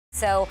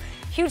So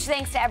huge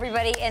thanks to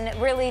everybody, and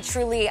really,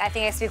 truly, I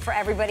think I speak for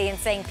everybody in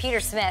saying Peter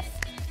Smith,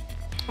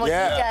 what he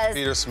does,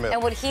 Peter Smith.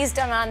 and what he's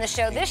done on the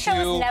show. This show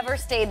has never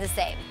stayed the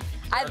same.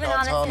 I've been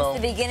on it since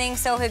the beginning,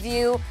 so have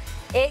you.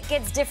 It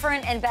gets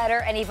different and better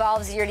and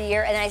evolves year to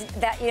year. And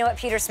you know what,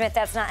 Peter Smith,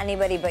 that's not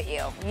anybody but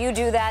you. You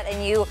do that,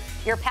 and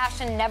your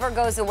passion never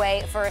goes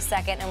away for a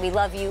second, and we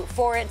love you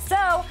for it.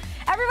 So,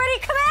 everybody,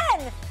 come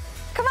in.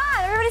 Come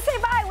on, everybody say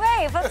bye,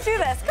 wave. Let's do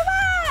this. Come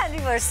on.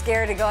 People are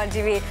scared to go on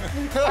TV.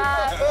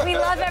 We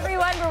love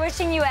everyone. We're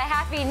wishing you a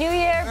happy New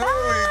Year.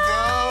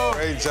 Bye.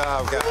 There we go. Great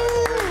job, guys.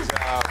 Great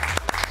job.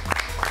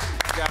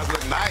 You guys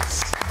look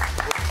nice.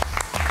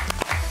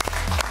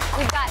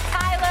 We've got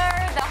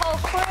Tyler, the whole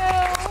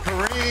crew.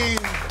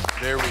 Kareem.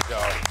 There we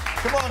go.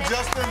 Come on,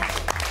 Justin.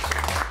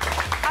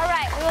 All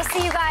right, we will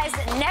see you guys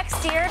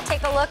next year.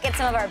 Take a look at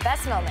some of our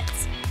best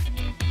moments.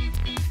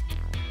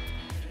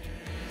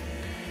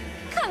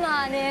 Come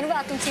on in.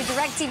 Welcome to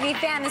DirecTV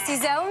Fantasy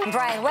Zone.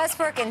 Brian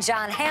Westbrook and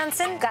John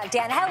Hansen. Got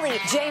Dan Hellie,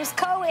 James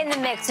Coe in the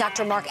mix.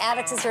 Dr. Mark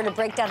Addix is here to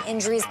break down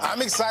injuries.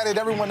 I'm excited.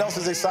 Everyone else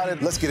is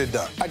excited. Let's get it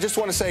done. I just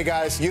want to say,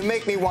 guys, you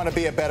make me want to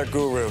be a better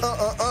guru.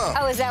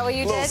 Oh, is that what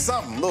you did?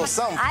 Little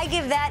something. I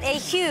give that a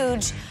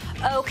huge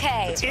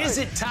okay. Is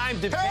it time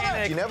to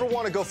panic? You never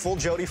want to go full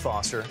Jodie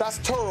Foster. That's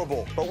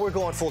terrible. But we're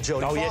going full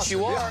Jodie Foster. Oh, yes,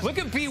 you are. Yeah. Look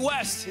at B.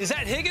 West. Is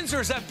that Higgins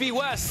or is that B.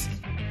 West?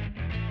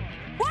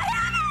 What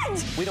happened?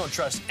 We don't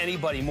trust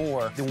anybody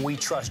more than we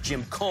trust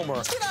Jim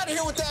Comer. Get out of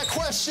here with that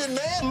question,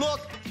 man.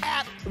 Look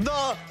at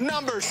the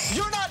numbers.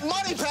 You're not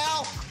money,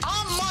 pal.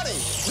 I'm money.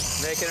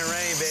 Making it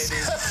rain, baby.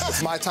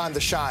 It's my time to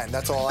shine.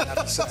 That's all I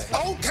have to say.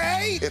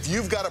 Okay. If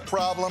you've got a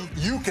problem,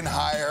 you can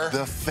hire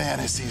the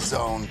Fantasy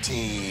Zone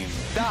team.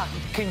 Doc,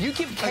 can you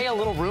give Kay a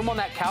little room on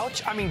that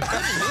couch? I mean, good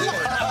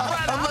Lord.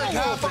 I'm like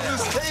half on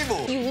this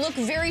table. You look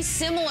very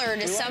similar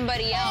to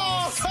somebody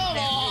else. Oh, come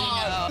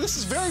on. This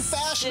is very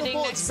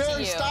fashionable. It's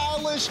very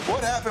stylish.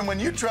 What happened when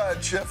you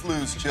tried Chef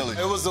Lou's chili?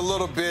 It was a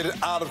little bit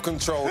out of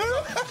control.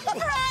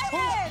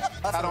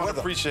 I don't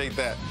appreciate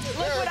that.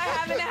 Look what I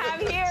happen to have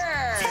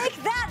here.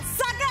 Take that,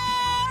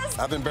 suckers!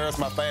 I've embarrassed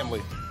my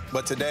family,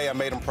 but today I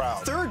made them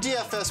proud. Third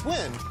DFS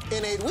win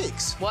in 8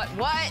 weeks. What?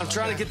 I'm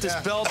trying to get this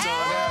belt on.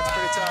 Yeah, it's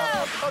pretty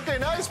tough. Okay,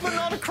 now he's putting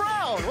on a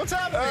crown. What's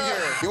happening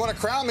here? You want to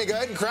crown me? Go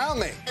ahead and crown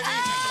me.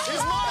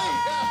 Here's money.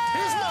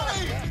 Here's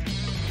money.